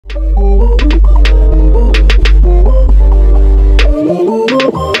Welcome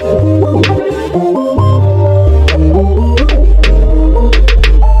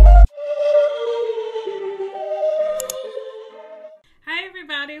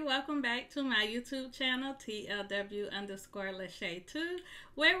back to my YouTube channel, TLW_Lachey2,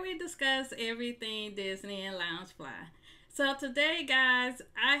 where we discuss everything Disney and Loungefly. So today, guys,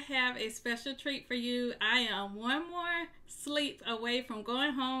 I have a special treat for you. I am one more sleep away from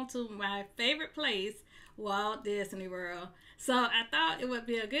going home to my favorite place, Walt Disney World. So I thought it would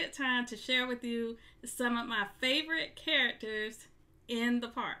be a good time to share with you some of my favorite characters in the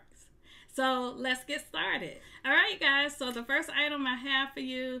parks. So let's get started. All right, guys, so the first item I have for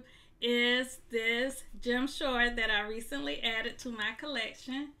you is this gem short that I recently added to my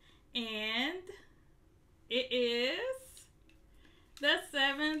collection, and it is the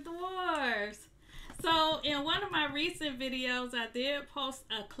Seven Dwarfs. So in one of my recent videos, I did post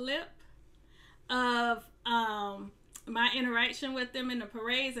a clip of my interaction with them in the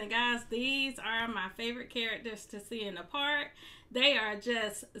parades, and guys, these are my favorite characters to see in the park. They are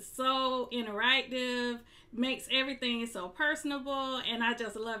just so interactive, makes everything so personable, and I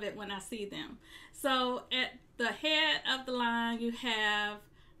just love it when I see them. So at the head of the line, you have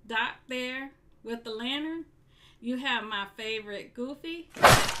Doc there with the lantern. You have my favorite Goofy.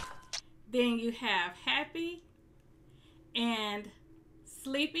 Then you have Happy and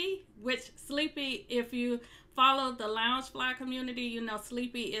Sleepy, which Sleepy, if you follow the Loungefly community, you know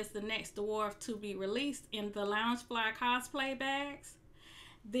Sleepy is the next dwarf to be released in the Loungefly cosplay bags.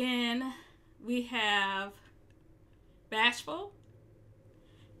 Then we have Bashful.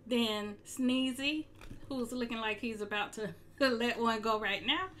 Then Sneezy, who's looking like he's about to let one go right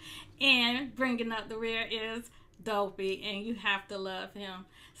now. And bringing up the rear is Dopey, and you have to love him.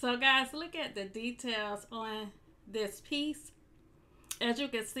 So guys, look at the details on this piece. As you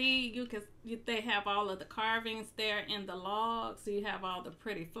can see, they have all of the carvings there in the logs. You have all the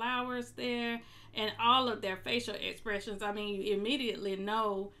pretty flowers there and all of their facial expressions. I mean, you immediately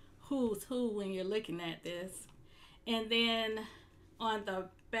know who's who when you're looking at this. And then on the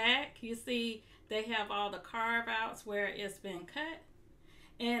back, you see they have all the carve outs where it's been cut.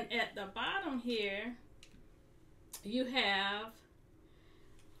 And at the bottom here, you have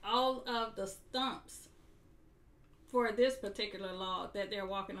all of the stumps for this particular log that they're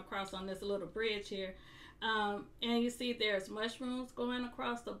walking across on this little bridge here. And you see there's mushrooms going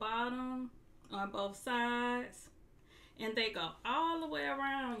across the bottom on both sides. And they go all the way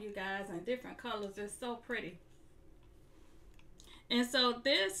around, you guys, in different colors. It's so pretty. And so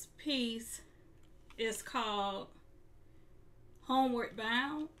this piece is called Homeward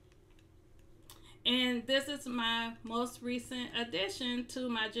Bound. And this is my most recent addition to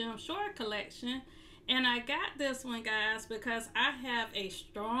my Gem Short collection. And I got this one, guys, because I have a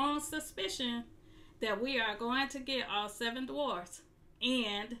strong suspicion that we are going to get all Seven Dwarfs.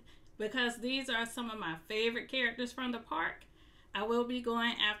 And because these are some of my favorite characters from the park, I will be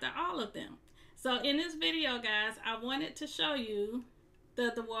going after all of them. So in this video, guys, I wanted to show you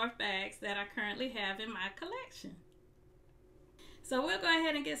the dwarf bags that I currently have in my collection. So we'll go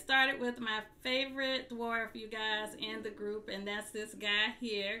ahead and get started with my favorite dwarf, you guys, in the group, and that's this guy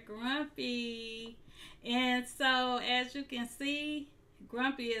here, Grumpy. And so as you can see,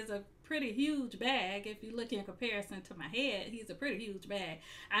 Grumpy is a pretty huge bag. If you look in comparison to my head, he's a pretty huge bag.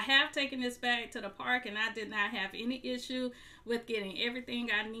 I have taken this bag to the park, and I did not have any issue with getting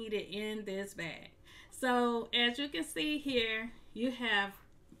everything I needed in this bag. So as you can see here, you have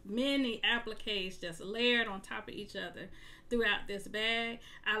many appliques just layered on top of each other throughout this bag.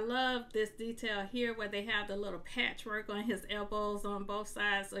 I love this detail here where they have the little patchwork on his elbows on both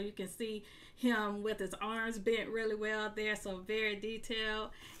sides, so you can see him with his arms bent really well there, so very detailed.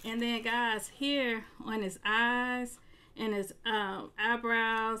 And then guys, here on his eyes and his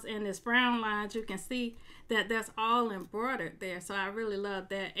eyebrows and his frown lines, you can see that that's all embroidered there. So I really love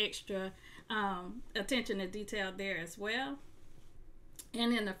that extra attention to detail there as well.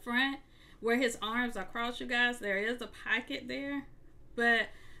 And in the front, where his arms are crossed, you guys, there is a pocket there. But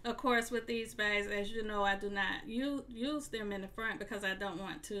of course, with these bags, as you know, I do not use them in the front because I don't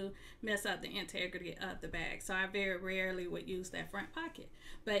want to mess up the integrity of the bag. So I very rarely would use that front pocket.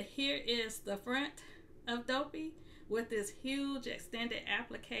 But here is the front of Dopey with this huge extended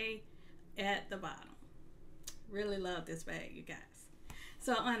applique at the bottom. Really love this bag, you guys.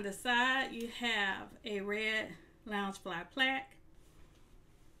 So on the side, you have a red Loungefly plaque.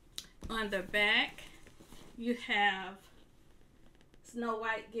 On the back, you have Snow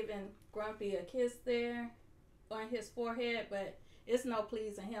White giving Grumpy a kiss there on his forehead, but it's no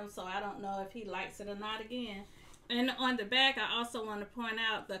pleasing him, so I don't know if he likes it or not again. And on the back, I also want to point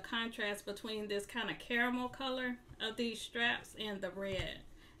out the contrast between this kind of caramel color of these straps and the red.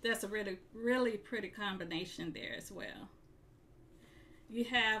 That's a really, really pretty combination there as well. You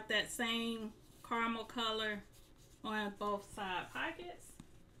have that same caramel color on both side pockets.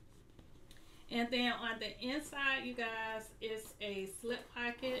 And then on the inside, you guys, it's a slip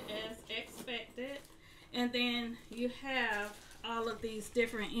pocket as expected. And then you have all of these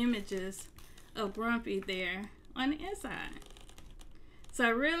different images of Grumpy there on the inside. So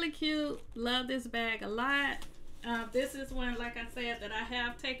really cute. Love this bag a lot. This is one, like I said, that I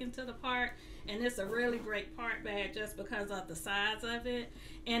have taken to the park. And it's a really great park bag just because of the size of it.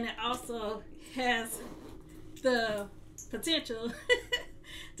 And it also has the potential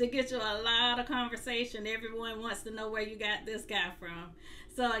to get you a lot of conversation. Everyone wants to know where you got this guy from.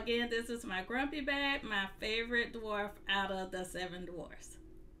 So again, this is my Grumpy bag, my favorite dwarf out of the Seven Dwarfs.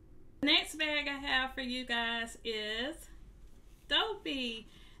 The next bag I have for you guys is Dopey.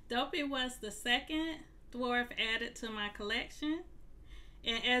 Dopey was the second dwarf added to my collection.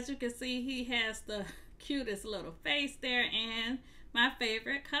 And as you can see, he has the cutest little face there and my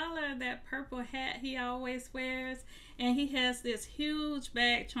favorite color, that purple hat he always wears. And he has this huge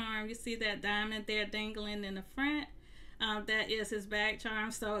bag charm. You see that diamond there dangling in the front? That is his bag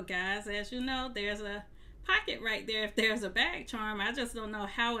charm. So guys, as you know, there's a pocket right there if there's a bag charm. I just don't know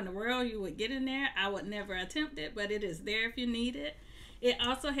how in the world you would get in there. I would never attempt it, but it is there if you need it. It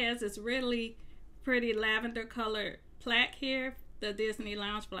also has this really pretty lavender colored plaque here, the Disney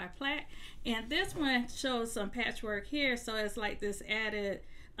Loungefly plaque. And this one shows some patchwork here, so it's like this added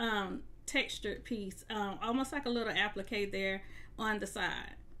textured piece, almost like a little applique there on the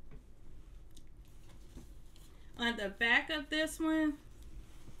side. On the back of this one,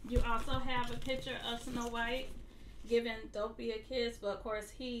 you also have a picture of Snow White giving Dopey a kiss, but of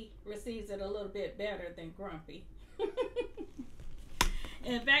course he receives it a little bit better than Grumpy.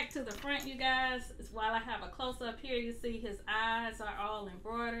 And back to the front, you guys, while I have a close-up here, you see his eyes are all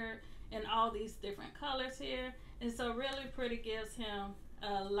embroidered in all these different colors here. And so really pretty, gives him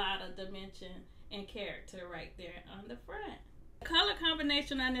a lot of dimension and character right there on the front. The color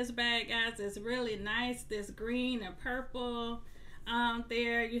combination on this bag, guys, is really nice. This green and purple.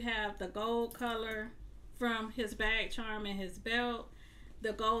 There you have the gold color from his bag charm and his belt.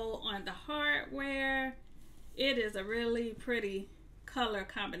 The gold on the hardware. It is a really pretty color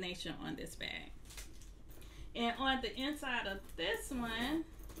combination on this bag. And on the inside of this one,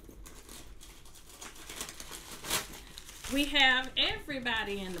 we have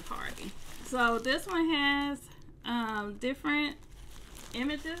everybody in the party. So this one has different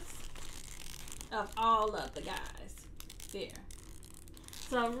images of all of the guys there.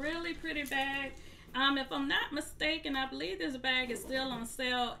 So really pretty bag. If I'm not mistaken, I believe this bag is still on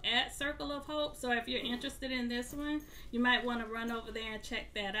sale at Circle of Hope. So if you're interested in this one, you might want to run over there and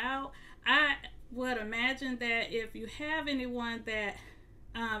check that out. I would imagine that if you have anyone that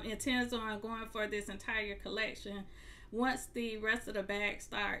intends on going for this entire collection, once the rest of the bags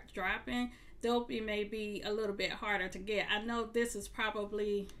start dropping, Dopey may be a little bit harder to get. I know this is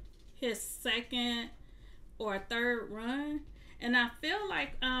probably his second or third run. And I feel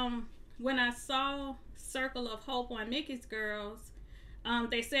like when I saw Circle of Hope on Mickey's Girls,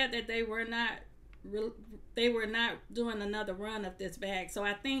 they said that they were not doing another run of this bag. So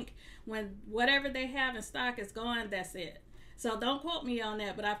I think when whatever they have in stock is gone, that's it. So don't quote me on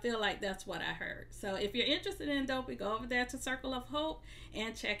that, but I feel like that's what I heard. So if you're interested in Dopey, go over there to Circle of Hope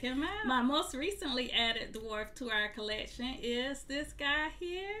and check him out. My most recently added dwarf to our collection is this guy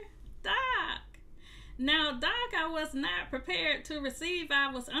here, Doc. Now, Doc, I was not prepared to receive.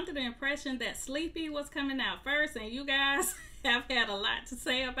 I was under the impression that Sleepy was coming out first, and you guys have had a lot to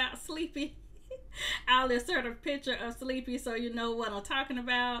say about Sleepy. I'll insert a picture of Sleepy so you know what I'm talking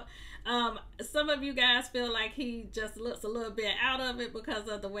about. Some of you guys feel like he just looks a little bit out of it because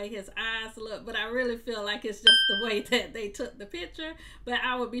of the way his eyes look, but I really feel like it's just the way that they took the picture. But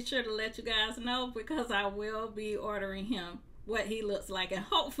I will be sure to let you guys know because I will be ordering him what he looks like, and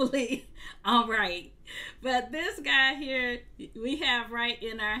hopefully I'm right. But this guy here we have right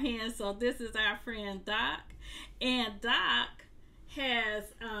in our hands. So this is our friend Doc, and Doc has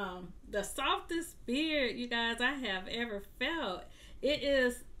the softest beard, you guys, I have ever felt. It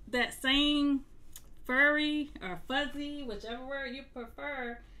is that same furry or fuzzy, whichever word you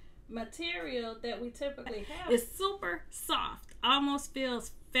prefer, material that we typically have. It's super soft, almost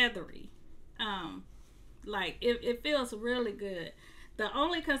feels feathery. Like it feels really good. The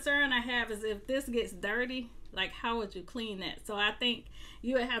only concern I have is if this gets dirty, like how would you clean that? So I think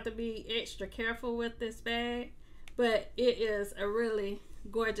you would have to be extra careful with this bag, but it is a really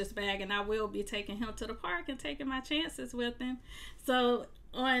gorgeous bag, and I will be taking him to the park and taking my chances with him. So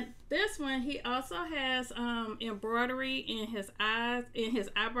on this one, he also has embroidery in his eyes, in his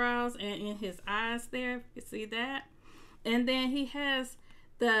eyebrows, and in his eyes there. You see that? And then he has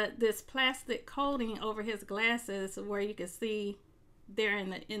this plastic coating over his glasses where you can see there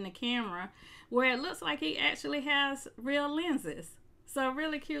in the camera, where it looks like he actually has real lenses. So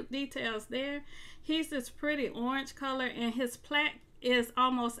really cute details there. He's this pretty orange color, and his plaque is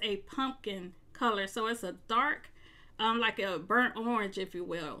almost a pumpkin color. So it's a dark, like a burnt orange, if you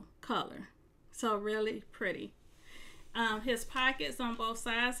will, color. So really pretty. His pockets on both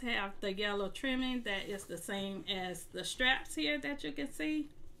sides have the yellow trimming that is the same as the straps here that you can see.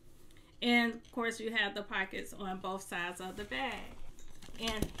 And of course you have the pockets on both sides of the bag.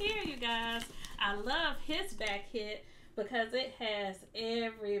 And here, you guys, I love his back hit because it has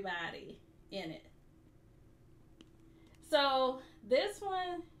everybody in it. So this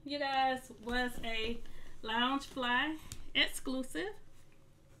one, you guys, was a Loungefly exclusive.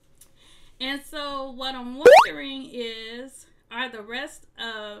 And so what I'm wondering is, are the rest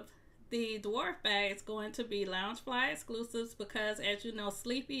of the dwarf bags going to be Loungefly exclusives? Because as you know,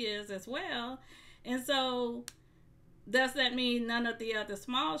 Sleepy is as well. And so does that mean none of the other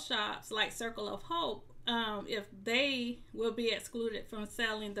small shops like Circle of Hope, if they will be excluded from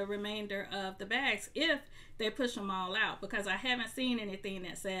selling the remainder of the bags if they push them all out? Because I haven't seen anything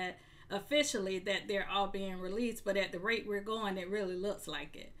that said officially that they're all being released, but at the rate we're going, it really looks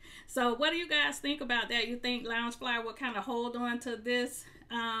like it. So what do you guys think about that? You think Loungefly will kind of hold on to this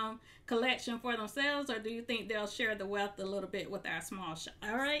collection for themselves, or do you think they'll share the wealth a little bit with our small shop?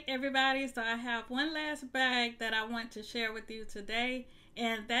 All right, everybody, so I have one last bag that I want to share with you today,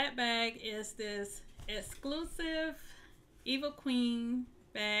 and that bag is this exclusive Evil Queen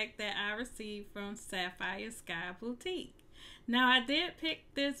bag that I received from Sapphire Sky Boutique. Now, I did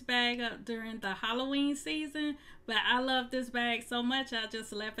pick this bag up during the Halloween season, but I love this bag so much I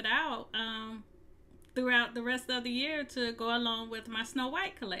just left it out throughout the rest of the year to go along with my Snow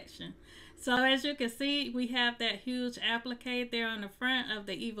White collection. So as you can see, we have that huge applique there on the front of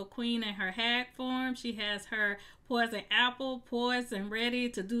the Evil Queen in her hag form. She has her poison apple poised and ready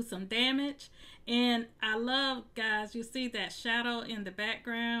to do some damage. And I love, guys, you see that shadow in the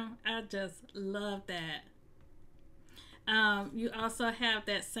background? I just love that. You also have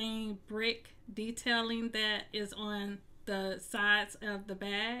that same brick detailing that is on the sides of the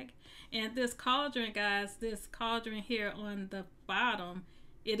bag. And this cauldron, guys, this cauldron here on the bottom,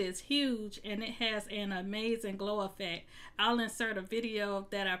 it is huge and it has an amazing glow effect. I'll insert a video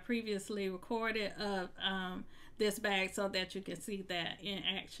that I previously recorded of this bag so that you can see that in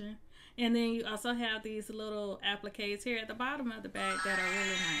action. And then you also have these little appliques here at the bottom of the bag that are really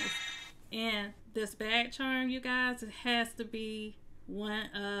nice. And this bag charm, you guys, it has to be one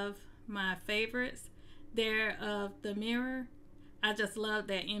of my favorites there of the mirror. I just love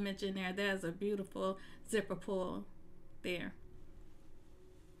that image in there. There's a beautiful zipper pull there.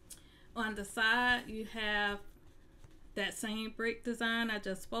 On the side, you have that same brick design I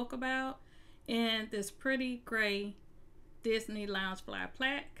just spoke about, and this pretty gray Disney Loungefly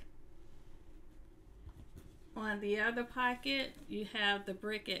plaque. On the other pocket, you have the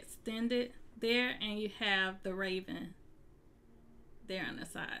brick extended there, and you have the raven there on the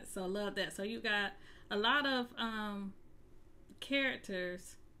side. So love that. So you got a lot of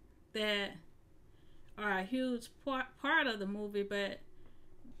characters that are a huge part of the movie, but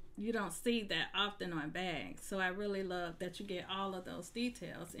you don't see that often on bags. So I really love that you get all of those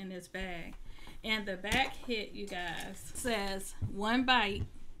details in this bag. And the back hit, you guys, says one bite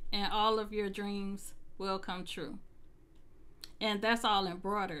and all of your dreams will come true. And that's all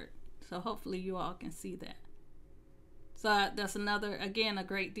embroidered, so hopefully you all can see that. So that's another, again, a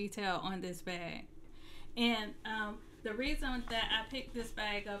great detail on this bag. And the reason that I picked this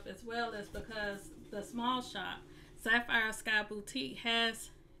bag up as well is because the small shop, Sapphire Sky Boutique,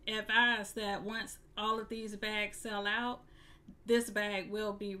 has advised that once all of these bags sell out, this bag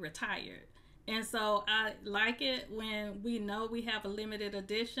will be retired. And so I like it when we know we have a limited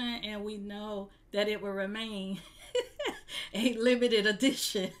edition and we know that it will remain a limited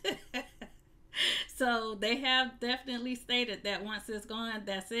edition. So they have definitely stated that once it's gone,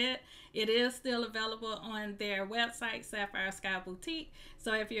 that's it. It is still available on their website, Sapphire Sky Boutique.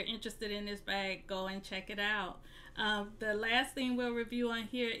 So if you're interested in this bag, go and check it out. The last thing we'll review on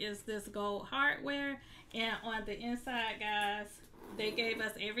here is this gold hardware. And on the inside, guys, they gave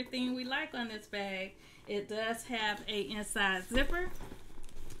us everything we like on this bag. It does have a inside zipper.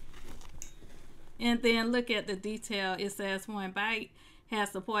 And then look at the detail. It says one bite,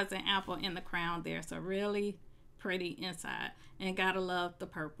 has the poison apple in the crown there. So really pretty inside. And gotta love the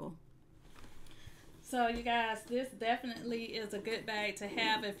purple. So you guys, this definitely is a good bag to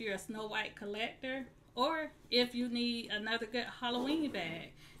have if you're a Snow White collector, or if you need another good Halloween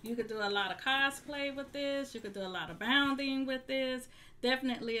bag. You could do a lot of cosplay with this. You could do a lot of bounding with this.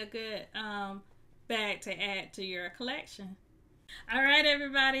 Definitely a good bag to add to your collection. All right,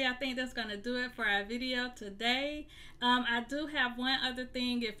 everybody, I think that's going to do it for our video today. I do have one other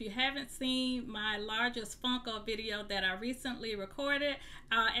thing. If you haven't seen my largest Funko video that I recently recorded,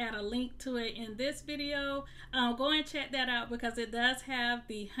 I'll add a link to it in this video. Go and check that out because it does have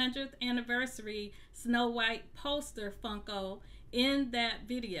the 100th anniversary Snow White poster Funko in that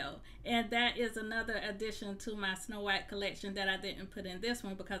video, and that is another addition to my Snow White collection that I didn't put in this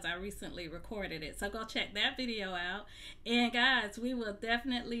one because I recently recorded it. So go check that video out. And guys, we will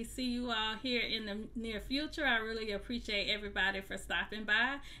definitely see you all here in the near future. I really appreciate everybody for stopping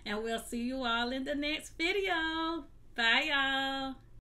by, and we'll see you all in the next video. Bye, y'all.